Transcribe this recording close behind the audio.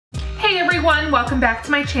everyone, welcome back to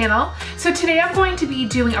my channel. So today I'm going to be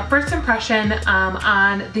doing a first impression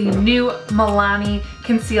on the new Milani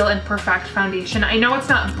Conceal and Perfect foundation. I know it's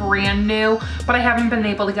not brand new, but I haven't been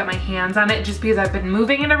able to get my hands on it just because I've been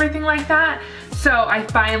moving and everything like that. So I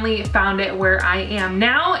finally found it where I am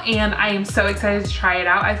now and I am so excited to try it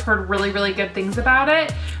out. I've heard really good things about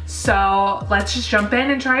it. So let's just jump in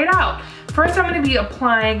and try it out. First I'm going to be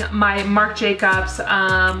applying my Marc Jacobs,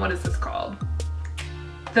 what is this called?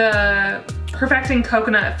 The Perfecting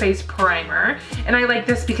Coconut Face Primer, and I like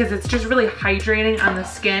this because it's just really hydrating on the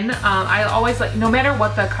skin. I always like, no matter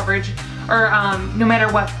what the coverage or no matter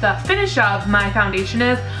what the finish of my foundation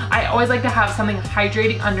is, I always like to have something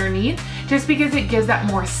hydrating underneath just because it gives that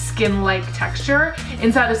more skin-like texture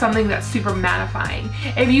instead of something that's super mattifying.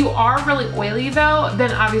 If you are really oily though,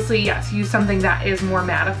 then obviously yes, use something that is more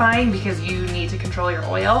mattifying because you need to control your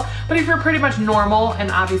oil. But if you're pretty much normal and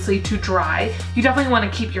obviously too dry, you definitely want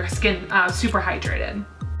to keep your skin super hydrated.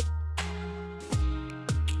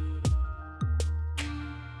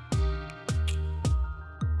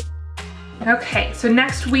 Okay, so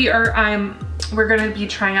next we're gonna be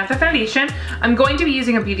trying out the foundation. I'm going to be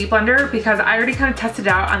using a beauty blender because I already kind of tested it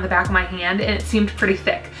out on the back of my hand and it seemed pretty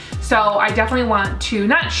thick. So I definitely want to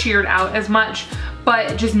not shear it out as much,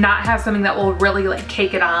 but just not have something that will really like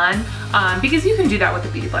cake it on, because you can do that with the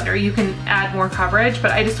beauty blender. You can add more coverage, but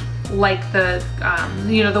I just like the,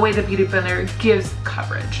 you know, the way the beauty blender gives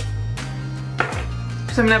coverage.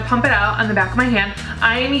 So I'm gonna pump it out on the back of my hand.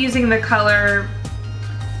 I am using the color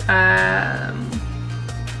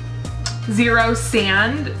Zero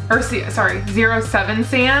Sand, or sorry, 07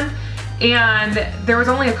 Sand, and there was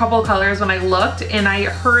only a couple of colors when I looked, and I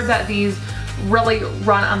heard that these really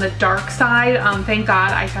run on the dark side. Thank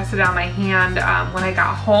God I tested it on my hand when I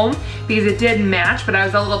got home because it did match, but I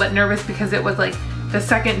was a little bit nervous because it was like the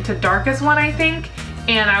second to darkest one, I think,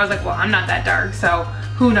 and I was like, well, I'm not that dark, so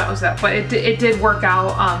who knows that, but it did work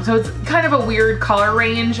out. So it's kind of a weird color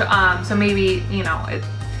range, so maybe, you know,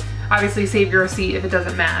 obviously save your receipt if it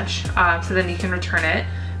doesn't match, so then you can return it.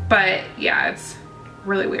 But yeah, it's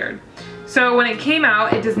really weird. So when it came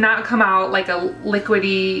out, it does not come out like a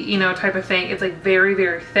liquidy, you know, type of thing. It's like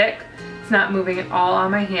very thick. It's not moving at all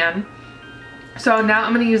on my hand. So now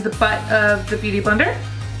I'm gonna use the butt of the beauty blender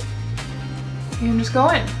and just go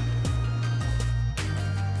in.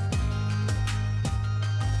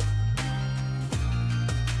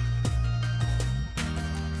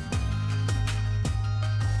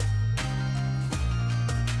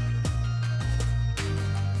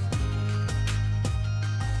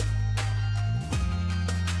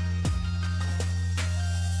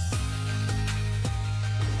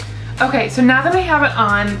 Okay, so now that I have it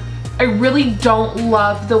on, I really don't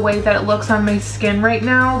love the way that it looks on my skin right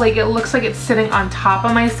now. Like, it looks like it's sitting on top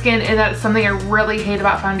of my skin, and that's something I really hate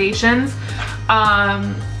about foundations.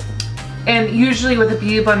 And usually with a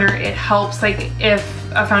beauty blender, it helps like if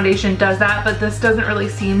a foundation does that, but this doesn't really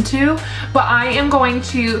seem to. But I am going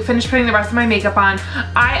to finish putting the rest of my makeup on.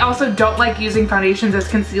 I also don't like using foundations as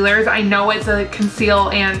concealers. I know it's a conceal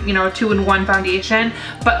and, you know, a 2-in-1 foundation,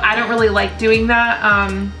 but I don't really like doing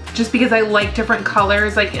that. Just because I like different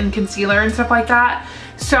colors like in concealer and stuff like that.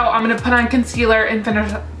 So I'm gonna put on concealer and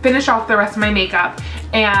finish off the rest of my makeup,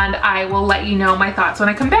 and I will let you know my thoughts when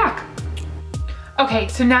I come back. Okay,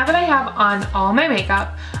 so now that I have on all my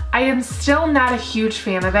makeup, I am still not a huge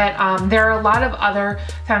fan of it. There are a lot of other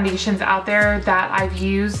foundations out there that I've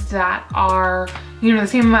used that are, you know, the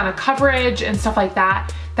same amount of coverage and stuff like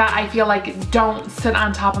that, that I feel like don't sit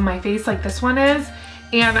on top of my face like this one is.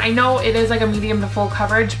 And I know it is like a medium to full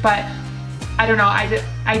coverage, but I don't know, I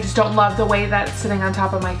just don't love the way that it's sitting on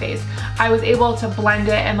top of my face. I was able to blend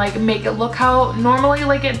it and like make it look how normally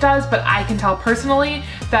like it does, but I can tell personally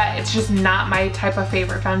that it's just not my type of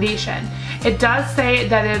favorite foundation. It does say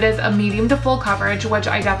that it is a medium to full coverage, which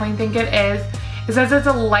I definitely think it is. It says it's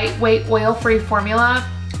a lightweight oil-free formula.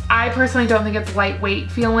 I personally don't think it's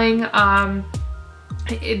lightweight feeling.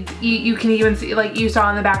 You can even see, like you saw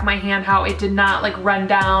on the back of my hand, how it did not like run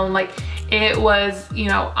down, like it was, you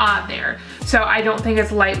know, on there. So I don't think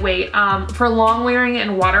it's lightweight. For long wearing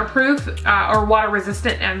and waterproof, or water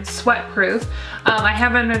resistant and sweat proof, I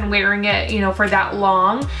haven't been wearing it, you know, for that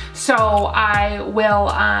long. So I will,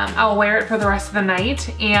 I'll wear it for the rest of the night,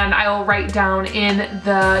 and I will write down in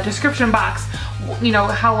the description box, you know,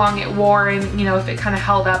 how long it wore and, you know, if it kind of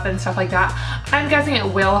held up and stuff like that. I'm guessing it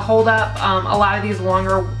will hold up. A lot of these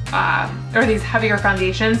longer, or these heavier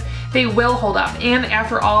foundations, they will hold up. And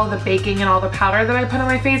after all of the baking and all the powder that I put on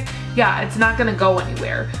my face, yeah, it's not gonna go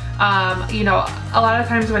anywhere. You know, a lot of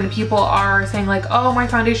times when people are saying like, oh, my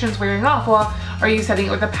foundation's wearing off, well, are you setting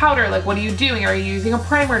it with a powder? Like, what are you doing? Are you using a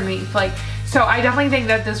primer underneath? Like, so I definitely think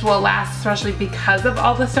that this will last, especially because of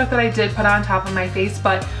all the stuff that I did put on top of my face,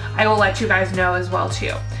 but I will let you guys know as well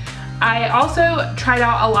too. I also tried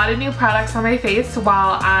out a lot of new products on my face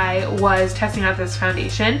while I was testing out this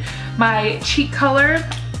foundation. My cheek color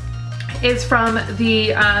is from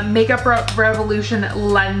the Makeup Revolution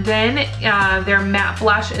London, their matte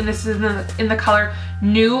blush, and this is in the color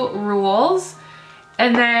New Rules.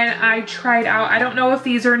 And then I tried out, I don't know if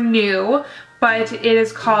these are new, but it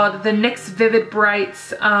is called the NYX Vivid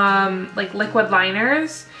Brights like liquid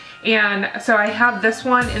liners. And so I have this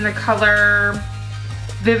one in the color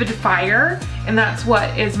Vivid Fire, and that's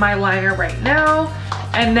what is my liner right now.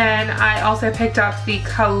 And then I also picked up the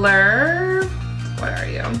color, what are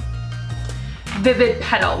you? Vivid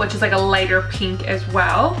Petal, which is like a lighter pink as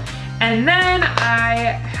well. And then I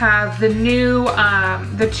have the new,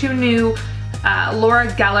 the two new Laura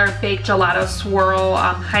Gellar Baked Gelato Swirl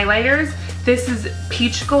highlighters. This is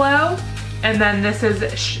Peach Glow, and then this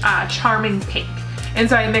is Charming Pink. And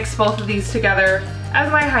so I mixed both of these together as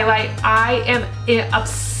my highlight. I am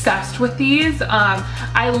obsessed with these.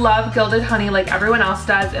 I love Gilded Honey like everyone else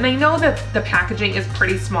does, and I know that the packaging is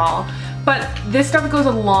pretty small, but this stuff goes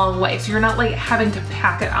a long way, so you're not like having to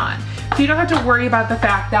pack it on. So you don't have to worry about the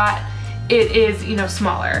fact that it is, you know,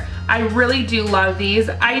 smaller. I really do love these.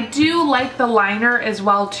 I do like the liner as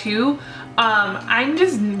well too. I'm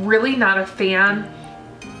just really not a fan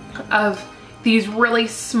of these really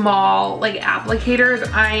small like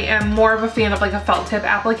applicators. I am more of a fan of like a felt tip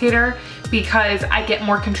applicator because I get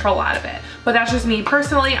more control out of it. But that's just me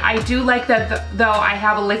personally. I do like that though I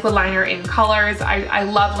have a liquid liner in colors. I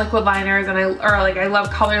love liquid liners, and I love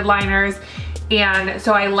colored liners. And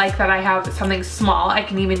so I like that I have something small. I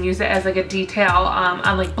can even use it as like a detail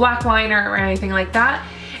on like black liner or anything like that.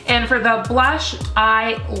 And for the blush,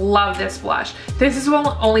 I love this blush. This is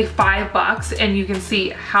only $5, and you can see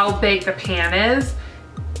how big the pan is.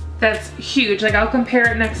 That's huge. Like, I'll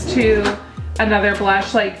compare it next to another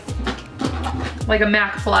blush, like a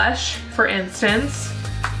MAC blush, for instance.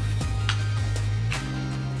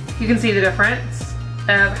 You can see the difference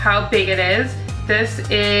of how big it is. This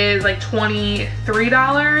is like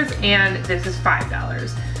 $23 and this is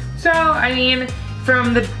 $5. So, I mean,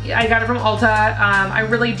 I got it from Ulta. I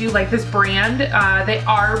really do like this brand. They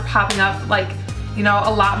are popping up like, you know,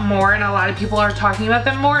 a lot more, and a lot of people are talking about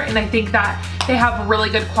them more, and I think that they have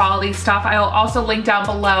really good quality stuff. I'll also link down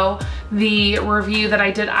below the review that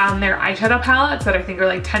I did on their eyeshadow palettes that I think are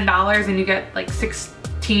like $10, and you get like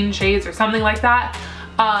 16 shades or something like that.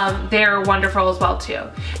 They're wonderful as well too.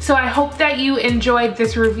 So I hope that you enjoyed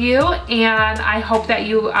this review, and I hope that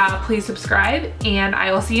you please subscribe, and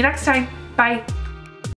I will see you next time. Bye.